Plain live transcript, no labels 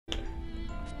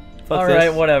All right,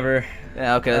 this. whatever.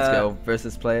 Yeah, okay, let's go.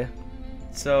 Versus play.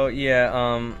 So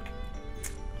yeah,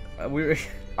 we were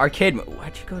Arcade mode.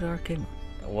 Why'd you go to arcade mode?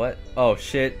 what? Oh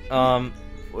shit. A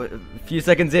few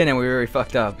seconds in and we were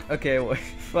fucked up. Okay,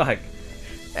 fuck.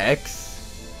 X.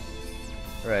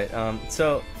 Right.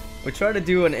 So we tried to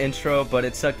do an intro, but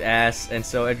it sucked ass, and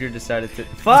so Edgar decided to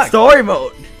fuck. Story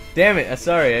mode. Damn it!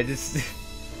 Sorry, I just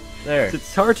there.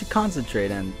 It's hard to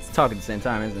concentrate and talk at the same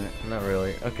time, isn't it? Not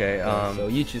really. Okay. So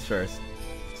you choose first.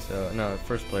 So no,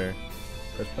 first player.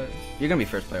 First player? You're gonna be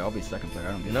first player. I'll be second player.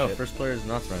 I don't give a No, shit. first player is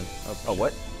not friend. Oh,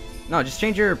 what? No, just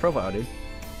change your profile, dude.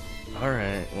 All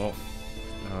right. Well,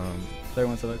 Player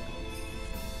one select.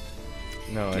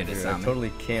 no, Get it, Edgar, I Simon.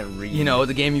 totally can't read. You know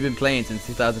the game you've been playing since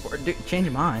 2004. Dude, change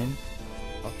your mind.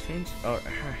 I'll change. Oh,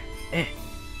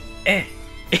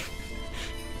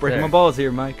 Breaking There. my balls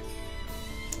here, Mike.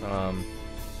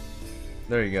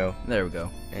 There you go. There we go.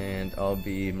 And I'll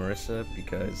be Marissa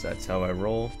because that's how I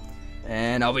roll.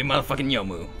 And I'll be motherfucking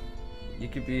Yomu. You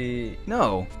could be.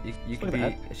 No. You could Look be.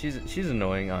 at She's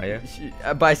annoying, Aya.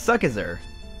 But I suck as her.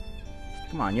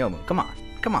 Come on, Yomu. Come on.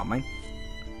 Come on, man.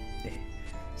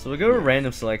 So we'll go to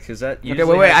random select because that. Okay,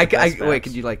 usually wait. has the best Wait. maps.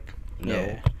 Could you like? No.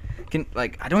 Yeah. Can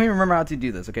like? I don't even remember how to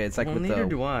do this. Okay, it's like Well, with neither the.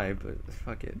 do I, but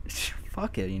fuck it.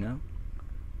 Fuck it, you know.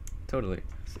 Totally.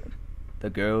 The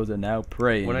girls are now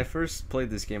praying. When I first played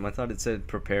this game, I thought it said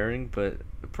preparing, but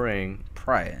praying.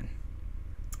 praying.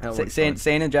 That Say works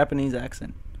in a Japanese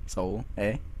accent. Soul,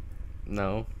 eh? fine.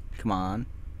 No. Come on.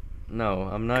 No, I'm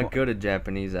Come not on. good at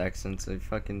Japanese accents. I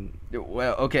fucking.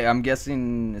 Well, okay. I'm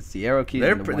guessing it's the arrow keys.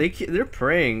 They're and the they're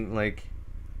praying like.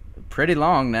 pretty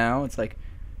long now. It's like,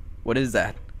 what is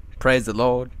that? Praise the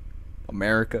Lord,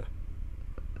 America,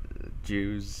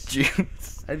 Jews.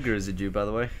 Jews. Edgar is a Jew, by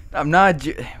the way. I'm not a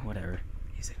Jew. Whatever.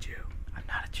 He's a Jew. I'm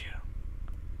not a Jew.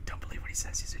 Don't believe what he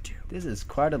says. He's a Jew. This is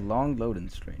quite a long loading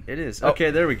screen. It is. Oh.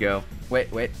 Okay, there we go. Wait.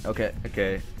 Okay.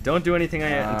 Okay. Don't do anything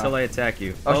until I attack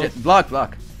you. Oh shit!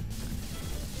 Block.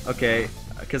 Okay.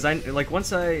 Because I like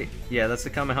once I. Yeah, that's the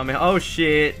Kamehameha. Oh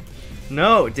shit.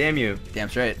 No, damn you. Damn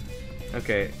straight.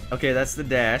 Okay. Okay, that's the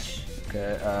dash.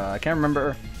 Okay. I can't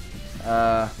remember.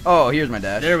 Oh, here's my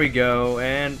dash. There we go.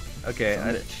 And okay. Son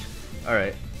of a bitch. All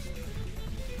right.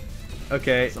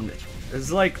 Okay. Some bitch. This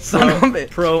is like Son of a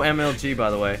bitch. pro MLG, by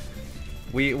the way.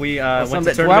 We Oh, went some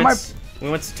to bitch. Why am I- tournaments. We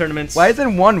went to tournaments. Why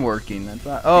isn't one working? I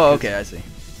thought. Oh, okay. I see.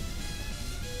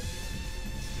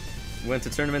 We went to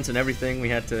tournaments and everything. We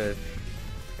had to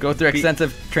Go through Be-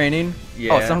 extensive training.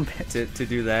 yeah Oh, some bitch. to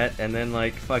do that and then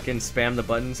like fucking spam the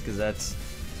buttons because that's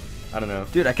I don't know.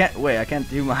 Dude, I can't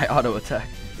do my auto attack.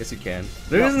 Guess you can.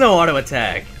 There is no auto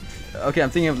attack. Okay, I'm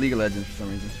thinking of League of Legends for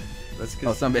some reason. That's Oh,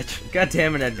 because some bitch. God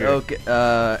damn it, Edgar. Okay,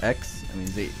 X. I mean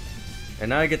Z. And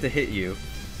now I get to hit you.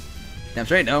 Damn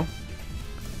straight, no.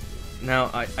 Now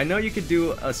I know you could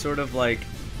do a sort of like,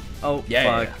 oh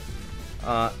Yeah,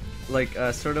 fuck, like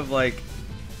sort of like,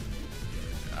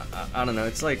 I don't know.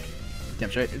 It's like Damn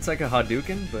straight. it's like a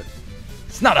Hadouken, but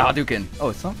It's not a Hadouken. Oh,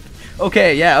 it's not.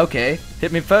 Okay, yeah, okay.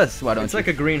 Hit me first. Why don't it's you? like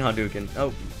a green Hadouken.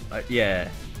 Oh, yeah.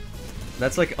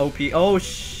 That's like OP. Oh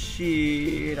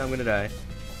shit! I'm gonna die.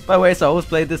 By the way, Saul's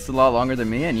played this a lot longer than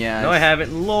me, and yeah. No, I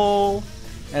haven't. Lol.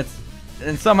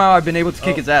 And somehow I've been able to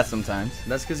kick Oh. his ass sometimes.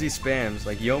 That's because he spams.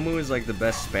 Like Yomu is like the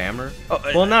best spammer. Oh,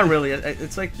 Well, not really.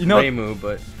 It's like You know- Reimu,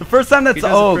 but The first time that's he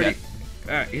does oh, a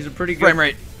pretty. He's a pretty good frame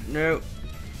rate. No.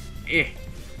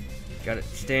 Got it.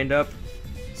 Stand up.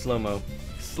 Slow mo.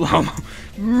 Slow mo.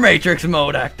 Matrix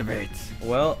mode activates.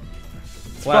 Well.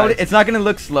 It's, Wow. probably, it's not gonna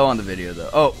look slow on the video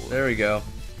though. Oh, There we go.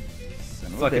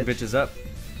 son of a Fucking bitch. bitches up.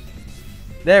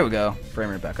 There we go. Frame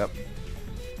rate back up.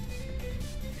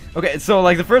 Okay, so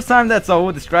like the first time that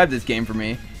Saul described this game for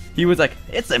me, he was like,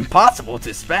 "It's impossible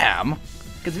to spam,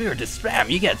 because if you were to spam,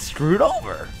 you get screwed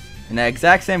over." In that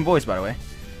exact same voice, by the way.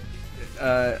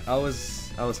 I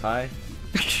was high.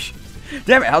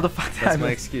 Damn it! How the fuck did That's I my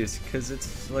miss- excuse. Cause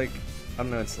it's like. I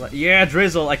don't know, it's like, yeah,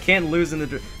 Drizzle, I can't lose in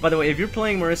the By the way, if you're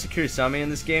playing Marissa Kurisame in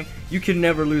this game, you can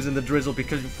never lose in the Drizzle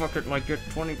because you fucking, like, get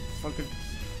 20 fucking,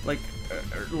 like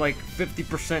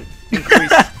 50%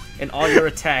 increase in all your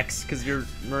attacks because you're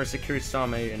Marissa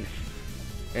Kurisame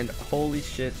and holy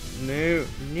shit, no.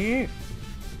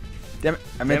 Damn it!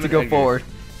 I meant Damn to it, go Edgar. forward.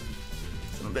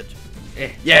 Son of a bitch.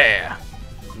 Eh, Yeah.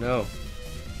 no.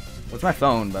 What's my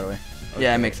phone, by the way?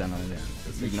 Yeah, it Okay. makes that noise. Yeah.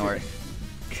 Just ignore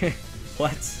it.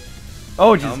 What?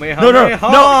 Oh, just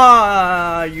Kamehameha,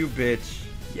 no. you bitch.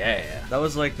 Yeah. That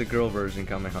was like the girl version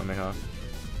Kamehameha.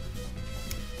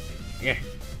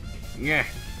 Yeah.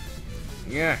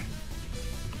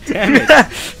 Damn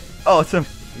it. Oh, some.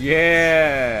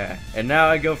 Yeah. And now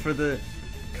I go for the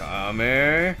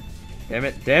Kame. Damn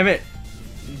it.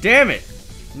 Damn it!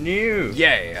 No.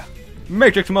 Yeah.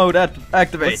 Matrix mode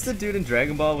activate. What's the dude in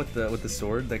Dragon Ball with the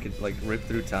sword that could like rip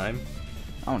through time?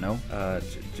 I don't know.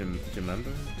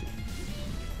 Jamemba?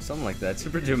 Something like that.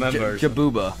 Super Jamemba.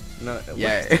 Jabuba. No.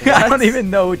 Yeah. What? I don't even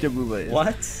know what Jabuba is.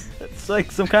 What? It's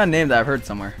like some kind of name that I've heard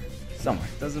somewhere.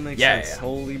 Doesn't make sense.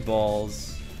 Holy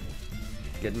balls.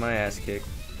 Getting my ass kicked.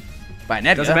 By an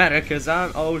Edgar. Doesn't matter because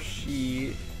I'm. Oh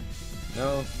shit.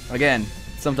 No. Again,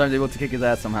 sometimes able to kick his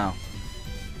ass somehow.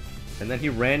 And then he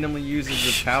randomly uses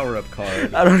the power-up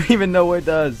card. I don't even know what it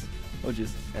does. Oh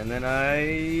jeez. And then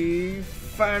I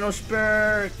final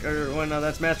spark, or well, no,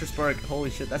 that's master spark. Holy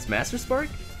shit, that's master spark,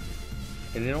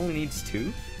 and it only needs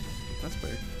 2. That's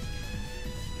weird.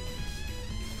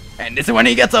 And this is when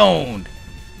he gets owned.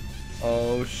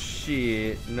 Oh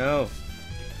shit, no.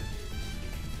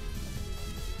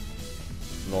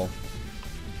 Lol.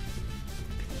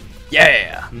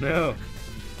 Yeah. No.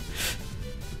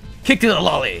 Kick to the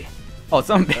lolly. Oh,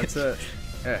 some bitch. That's a.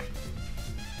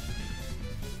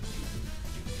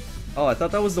 Oh, I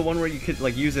thought that was the one where you could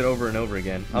like use it over and over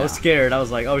again. No. I was scared. I was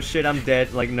like, oh shit, I'm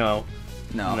dead. Like, no.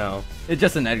 No. No. It's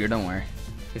just an Edgar, don't worry.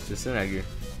 It's just an Edgar.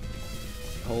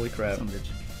 Holy crap. Some bitch.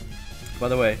 By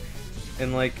the way,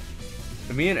 and like,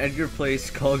 me and Edgar play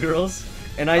Skullgirls,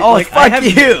 and I Oh, like fuck I have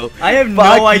you! I have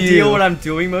Fuck no idea you. what I'm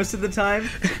doing most of the time,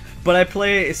 but I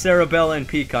play Sarabella and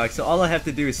Peacock, so all I have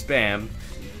to do is spam,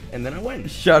 and then I win.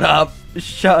 Shut up.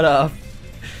 Shut up.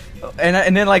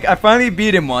 And then like I finally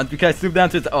beat him once because I stooped down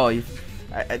to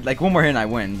his like one more hit and I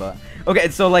win, but okay,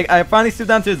 so like I finally stooped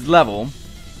down to his level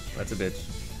That's a bitch.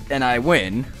 and I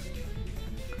win.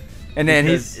 And then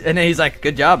he's like,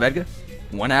 "Good job, Edgar.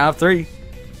 1 out of 3."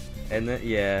 And then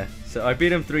yeah, so I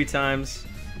beat him 3 times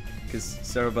because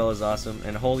Sarabella's awesome,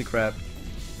 and holy crap.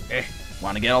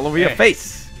 Want to get all over your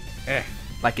face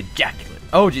like ejaculate.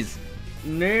 Oh jeez.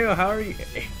 No, how are you?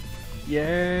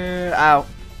 Yeah. Ow.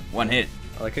 1 hit.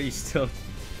 I like how you still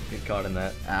get caught in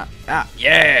that. Ow. Ow.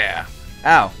 Yeah.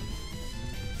 Ow.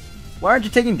 Why aren't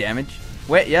you taking damage?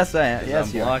 Wait, yes I am. Yes,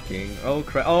 I'm you are. blocking. Oh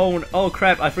crap! Oh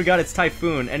crap! I forgot it's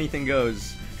Typhoon. Anything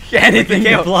goes. Anything You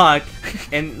can't goes. block,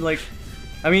 and like,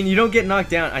 I mean, you don't get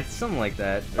knocked down. Something like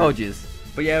that. Oh jeez.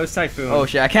 But yeah, it was Typhoon. Oh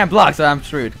shit! I can't block, so I'm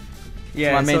screwed.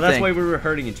 yeah. my main So that's thing. why we were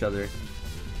hurting each other.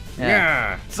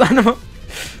 Yeah. Son of a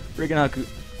freaking Haku.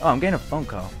 Oh, I'm getting a phone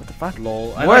call. What the fuck?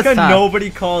 Lol. I Worst like how time. nobody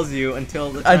calls you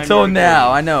until the time Until you're now,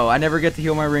 recording. I know. I never get to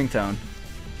hear my ringtone.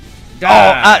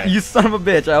 Die. Oh, you son of a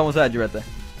bitch! I almost had you right there.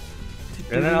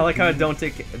 And then I like how I don't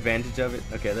take advantage of it.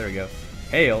 Okay, there we go.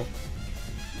 Hail.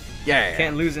 Yeah.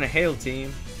 Can't lose in a hail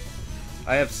team.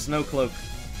 I have Snow Cloak.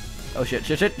 Oh shit!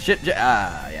 Shit!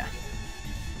 Ah, yeah.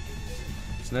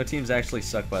 Snow teams actually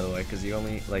suck, by the way, because you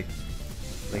only like.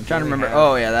 I'm trying to remember.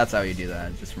 Oh yeah, that's how you do that.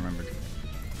 I just remembered.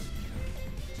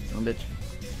 Son of a bitch.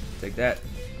 Take that.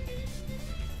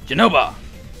 Genova.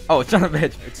 Oh, son of a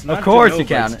bitch. It's not Of course Genova, you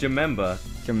count It's it.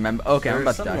 Jamemba. Remember? Okay, I'm Or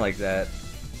about to something die. like that.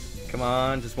 Come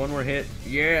on, just one more hit.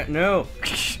 Yeah, no.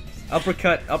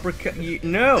 Uppercut. No.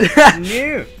 No.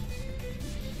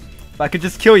 If I could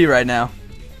just kill you right now.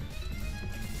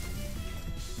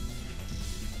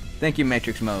 Thank you,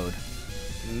 Matrix mode.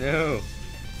 No.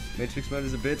 Matrix mode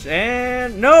is a bitch.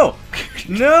 And no.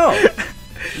 No.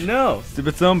 No.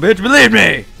 Stupid son of a bitch, believe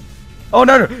me! Oh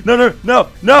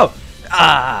no!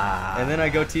 Ah! And then I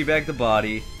go teabag the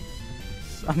body.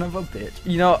 Son of a bitch.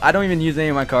 You know, I don't even use any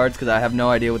of my cards because I have no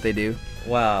idea what they do.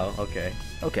 Wow. Okay.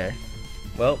 Okay.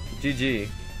 Well, GG.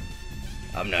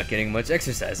 I'm not getting much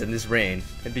exercise in this rain.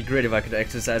 It'd be great if I could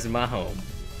exercise in my home.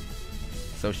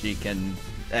 So she can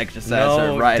exercise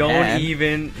No, her right don't hand.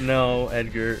 even. No,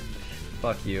 Edgar.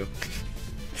 Fuck you.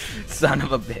 Son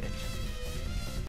of a bitch.